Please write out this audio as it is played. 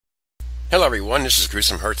Hello everyone, this is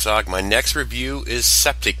Gruesome Herzog. My next review is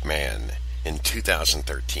Septic Man in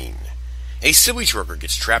 2013. A sewage worker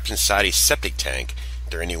gets trapped inside a septic tank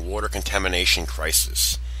during a water contamination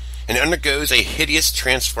crisis and undergoes a hideous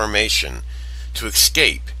transformation. To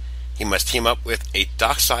escape, he must team up with a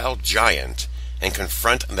docile giant and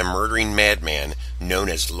confront the murdering madman known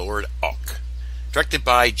as Lord Ock. Directed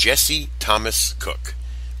by Jesse Thomas Cook.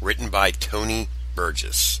 Written by Tony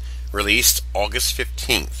Burgess. Released August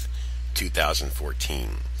 15th.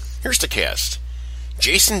 2014. Here's the cast.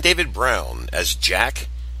 Jason David Brown as Jack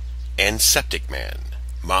and Septic Man.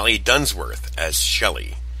 Molly Dunsworth as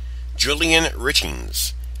Shelley. Julian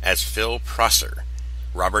Richings as Phil Prosser.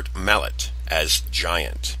 Robert Mallet as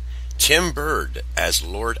Giant. Tim Bird as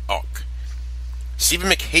Lord Ock.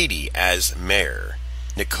 Stephen McHady as Mayor.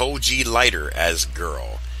 Nicole G. Leiter as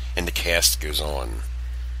Girl. And the cast goes on.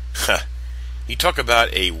 You talk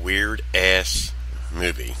about a weird-ass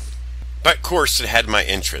movie. But of course, it had my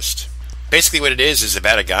interest. Basically, what it is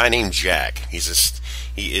about a guy named Jack. He is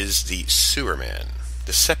the sewer man,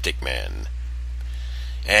 the septic man,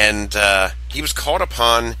 and he was called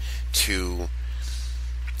upon to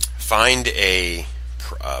find a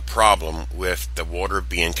problem with the water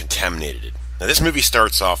being contaminated. Now, this movie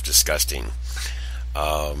starts off disgusting,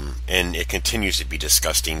 and it continues to be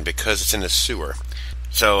disgusting because it's in a sewer.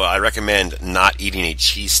 So I recommend not eating a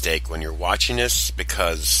cheesesteak when you're watching this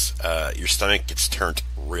because your stomach gets turned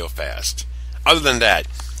real fast. Other than that,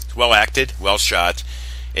 it's well acted, well shot.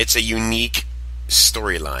 It's a unique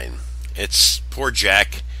storyline. It's poor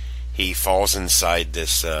Jack. He falls inside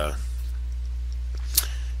this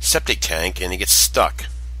septic tank and he gets stuck.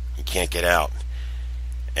 He can't get out.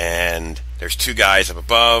 And there's two guys up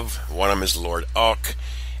above. One of them is Lord Ock,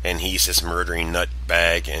 and he's this murdering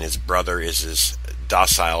nutbag, and his brother is this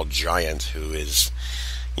docile giant who is,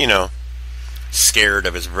 scared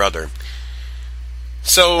of his brother.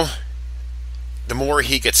 So, the more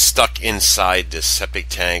he gets stuck inside this septic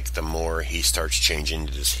tank, the more he starts changing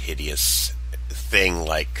into this hideous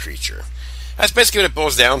thing-like creature. That's basically what it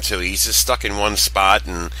boils down to. He's just stuck in one spot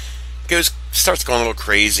and starts going a little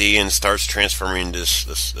crazy and starts transforming into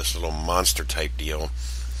this little monster-type deal.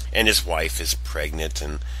 And his wife is pregnant,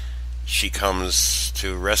 and she comes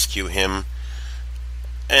to rescue him.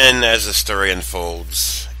 And as the story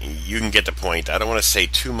unfolds, you can get the point. I don't want to say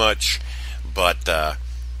too much, but, it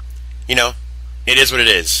is what it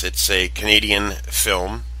is. It's a Canadian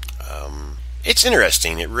film. It's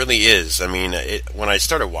interesting. It really is. I mean, when I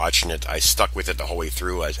started watching it, I stuck with it the whole way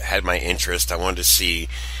through. I had my interest. I wanted to see,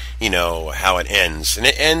 how it ends. And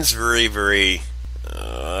it ends very, very,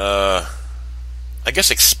 I guess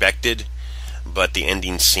expected, but the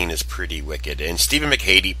ending scene is pretty wicked. And Stephen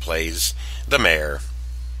McHady plays the mayor.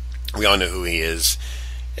 We all know who he is.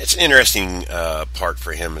 It's an interesting part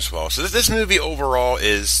for him as well. So this movie overall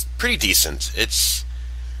is pretty decent. It's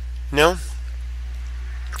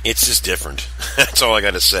just different. That's all I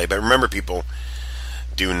got to say. But remember, people,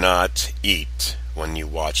 do not eat when you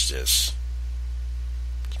watch this.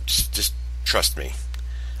 Just trust me.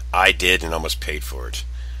 I did and almost paid for it.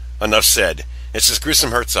 Enough said. This is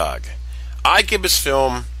Gruesome Herzog. I give this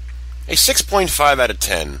film a 6.5 out of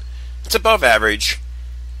 10. It's above average.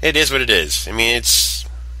 It is what it is. I mean, it's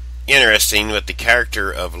interesting with the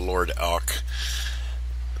character of Lord Ock.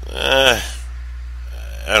 I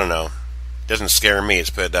don't know. Doesn't scare me, let's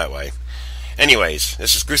put it that way. Anyways,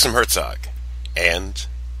 this is Gruesome Herzog, and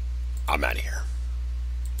I'm out of here.